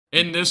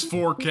In this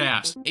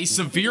forecast, a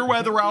severe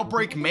weather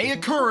outbreak may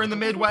occur in the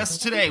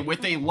Midwest today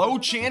with a low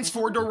chance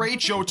for a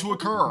derecho to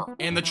occur,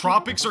 and the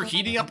tropics are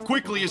heating up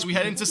quickly as we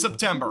head into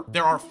September.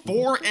 There are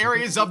 4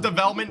 areas of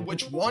development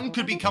which one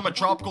could become a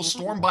tropical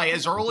storm by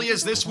as early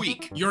as this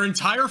week. Your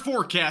entire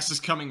forecast is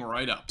coming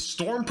right up.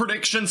 Storm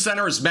Prediction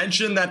Center has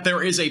mentioned that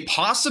there is a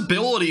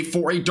possibility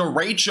for a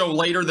derecho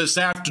later this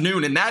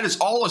afternoon, and that is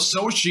all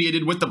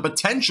associated with the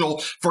potential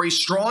for a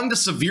strong to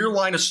severe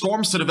line of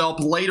storms to develop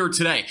later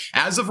today.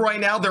 As of right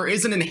now, there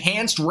is an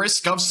enhanced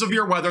risk of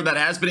severe weather that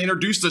has been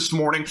introduced this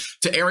morning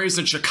to areas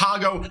in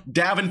Chicago,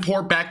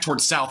 Davenport, back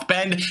towards South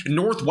Bend,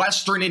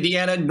 northwestern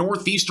Indiana,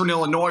 northeastern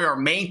Illinois are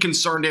main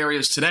concerned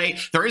areas today.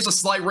 There is a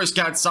slight risk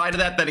outside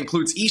of that that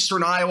includes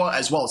eastern Iowa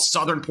as well as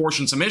southern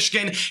portions of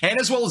Michigan and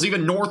as well as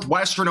even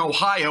northwestern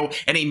Ohio,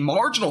 and a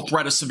marginal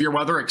threat of severe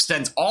weather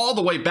extends all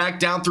the way back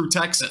down through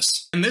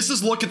Texas. And this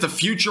is look at the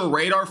future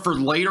radar for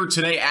later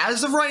today.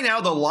 As of right now,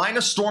 the line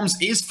of storms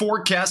is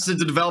forecasted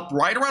to develop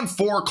right around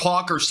 4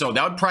 o'clock or so.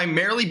 That would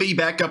primarily be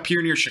back up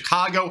here near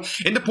Chicago,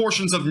 into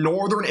portions of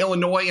northern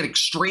Illinois and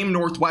extreme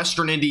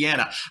northwestern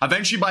Indiana.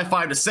 Eventually by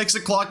 5 to 6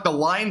 o'clock, the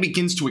line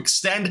begins to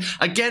extend.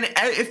 Again,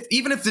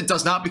 even if it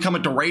does not become a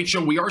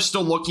derecho, we are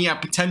still looking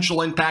at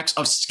potential impacts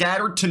of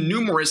scattered to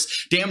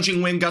numerous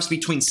damaging wind gusts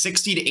between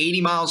 60 to 80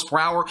 miles per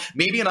hour,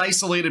 maybe an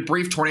isolated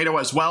brief tornado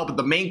as well, but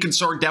the main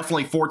concern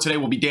definitely for today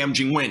will be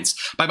damaging winds.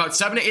 By about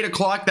 7 to 8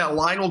 o'clock, that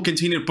line will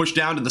continue to push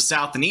down to the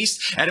south and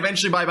east, and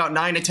eventually by about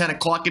 9 to 10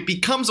 o'clock, it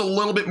becomes a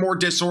little bit more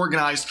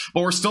disorganized,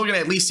 but we're still going to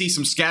at least see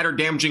some scattered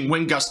damaging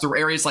wind gusts through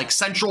areas like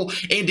central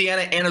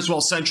Indiana and as well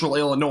central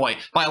Illinois.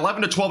 By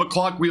 11 to 12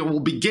 o'clock, we will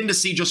begin to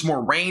see just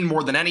more rain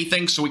more than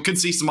anything, so we could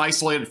see some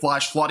isolated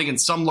flash flooding in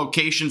some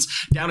locations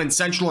down in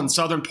central and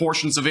southern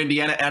portions of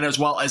Indiana and as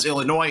well as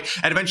Illinois,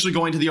 and eventually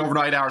going to the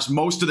overnight hours,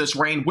 most of this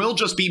rain will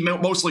just be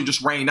mostly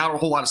just rain. Not a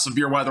whole lot of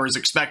severe weather is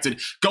expected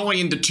going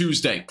into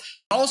Tuesday.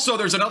 Also,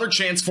 there's another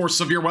chance for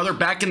severe weather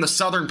back in the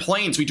southern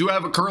plains. We do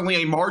have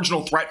currently a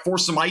marginal threat for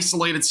some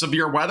isolated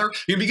severe weather.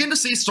 You begin to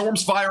see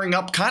storms firing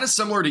up, kind of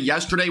similar to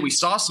yesterday. We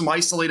saw some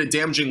isolated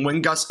damaging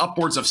wind gusts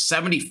upwards of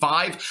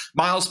 75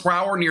 miles per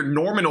hour near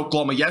Norman,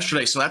 Oklahoma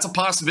yesterday. So that's a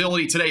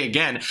possibility today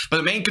again. But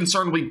the main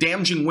concern will be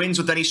damaging winds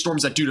with any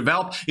storms that do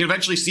develop. You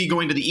eventually see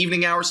going to the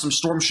evening hours, some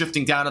storms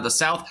shifting down to the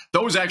south.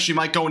 Those actually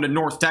might go into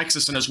North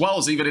Texas and as well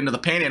as even into the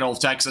panhandle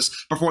of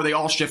Texas before they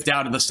all shift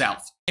down to the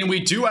south. And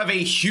we do have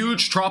a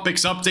huge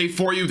tropics update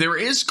for you. There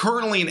is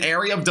currently an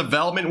area of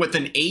development with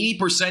an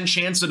 80%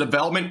 chance of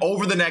development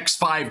over the next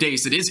 5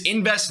 days. It is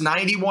Invest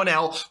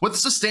 91L with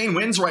sustained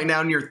winds right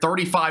now near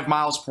 35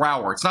 miles per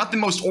hour. It's not the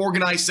most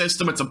organized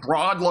system. It's a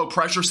broad low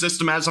pressure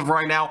system as of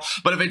right now.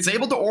 But if it's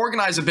able to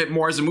organize a bit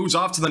more as it moves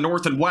off to the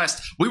north and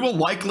west, we will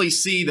likely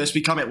see this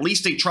become at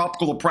least a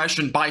tropical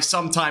depression by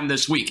sometime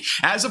this week.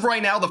 As of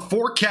right now, the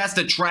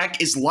forecasted track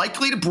is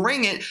likely to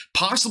bring it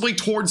possibly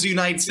towards the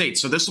United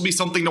States. So this will be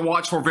something to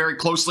watch for very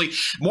closely.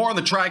 More on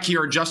the track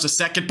here in just a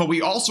second, but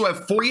we also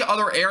have 3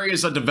 other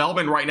areas of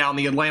development right now in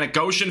the Atlantic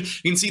Ocean.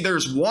 You can see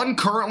there's one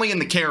currently in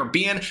the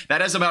Caribbean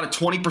that has about a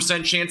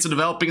 20% chance of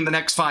developing in the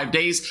next 5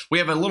 days. We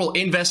have a little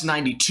Invest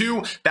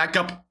 92 back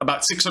up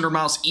about 600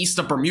 miles east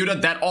of Bermuda.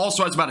 That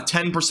also has about a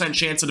 10%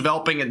 chance of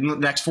developing in the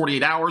next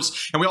 48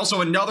 hours. And we also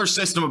have another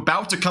system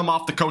about to come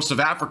off the coast of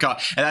Africa,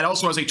 and that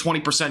also has a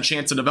 20%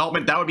 chance of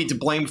development. That would be to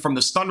blame from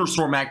this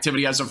thunderstorm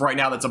activity as of right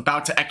now that's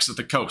about to exit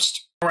the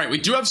coast. All right, we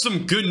do have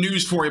some good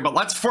news for you, but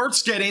let's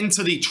first get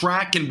into the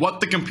track and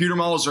what the computer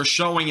models are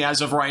showing as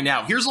of right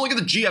now. Here's a look at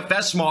the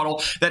GFS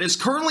model that is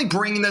currently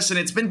bringing this, and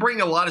it's been bringing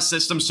a lot of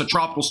systems to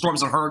tropical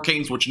storms and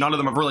hurricanes, which none of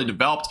them have really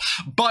developed,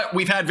 but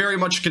we've had very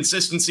much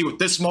consistency with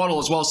this model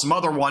as well as some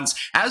other ones.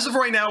 As of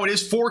right now, it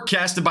is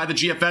forecasted by the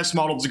GFS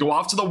model to go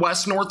off to the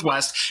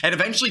west-northwest and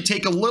eventually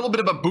take a little bit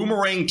of a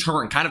boomerang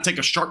turn, kind of take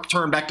a sharp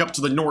turn back up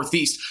to the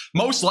northeast,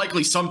 most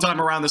likely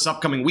sometime around this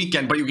upcoming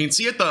weekend, but you can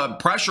see at the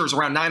pressure is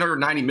around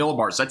 990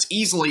 millibars. That's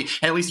easily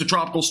at least a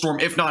tropical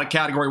storm, if not a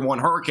Category 1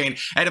 hurricane,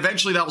 and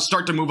eventually that will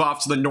start to move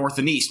off to the north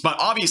and east. But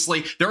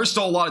obviously, there is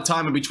still a lot of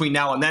time in between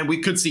now and then.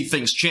 We could see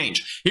things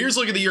change. Here's a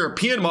look at the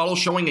European model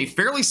showing a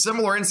fairly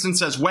similar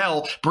instance as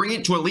well,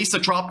 bringing it to at least a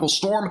tropical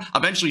storm,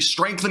 eventually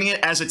strengthening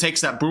it as it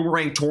takes that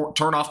boomerang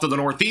turn off to the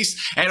northeast,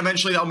 and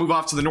eventually that'll move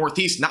off to the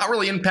northeast, not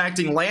really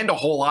impacting land a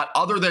whole lot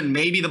other than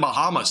maybe the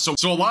Bahamas.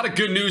 So a lot of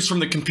good news from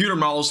the computer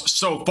models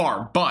so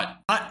far, but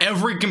not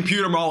every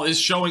computer model is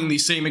showing the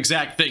same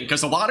exact thing,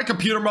 because a lot of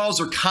computer models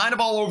are kind of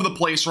all over the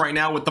place right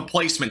now with the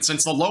placement.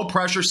 Since the low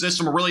pressure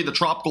system, or really the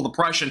tropical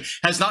depression,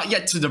 has not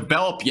yet to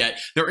develop yet,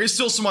 there is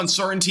still some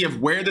uncertainty of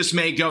where this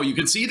may go. You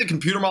can see the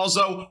computer models,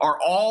 though, are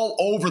all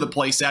over the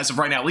place as of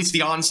right now, at least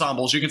the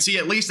ensembles. You can see,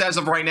 at least as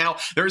of right now,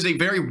 there is a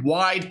very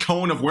wide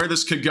cone of where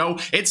this could go.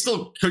 It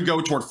still could go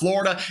toward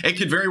Florida. It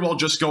could very well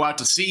just go out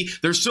to sea.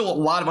 There's still a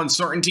lot of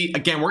uncertainty.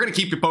 Again, we're going to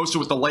keep you posted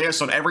with the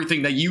latest on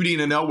everything that you need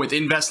to know with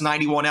Invest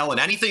 91L and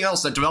anything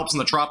else that develops in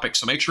the tropics.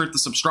 So make sure to hit the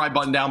subscribe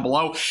button down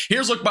below.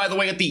 Here's a look, by the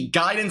way, at the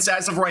guidance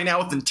as of right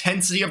now with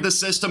intensity of the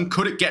system.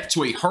 Could it get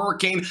to a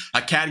hurricane,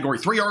 a category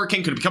 3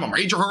 hurricane? Could it become a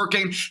major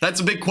hurricane? That's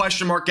a big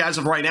question mark as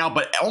of right now,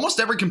 but almost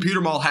every computer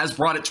model has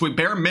brought it to a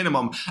bare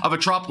minimum of a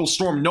tropical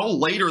storm no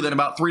later than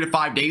about 3 to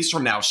 5 days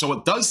from now. So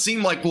it does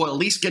seem like we'll at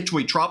least get to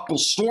a tropical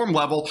storm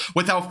level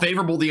with how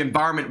favorable the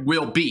environment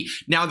will be.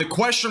 Now, the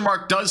question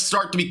mark does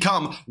start to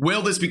become,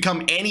 will this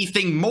become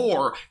anything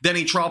more than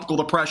a tropical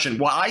depression?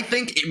 Well, I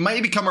think it may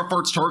become our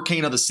first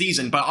hurricane of the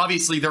season, but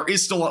obviously there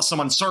is still some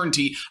uncertainty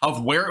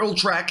of where it will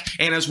track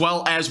and as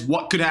well as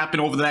what could happen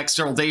over the next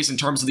several days in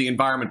terms of the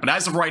environment. But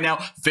as of right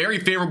now, very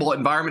favorable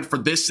environment for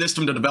this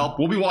system to develop.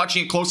 We'll be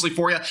watching it closely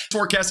for you. This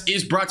forecast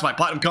is brought to you by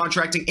Platinum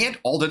Contracting and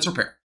All Dense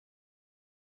Repair.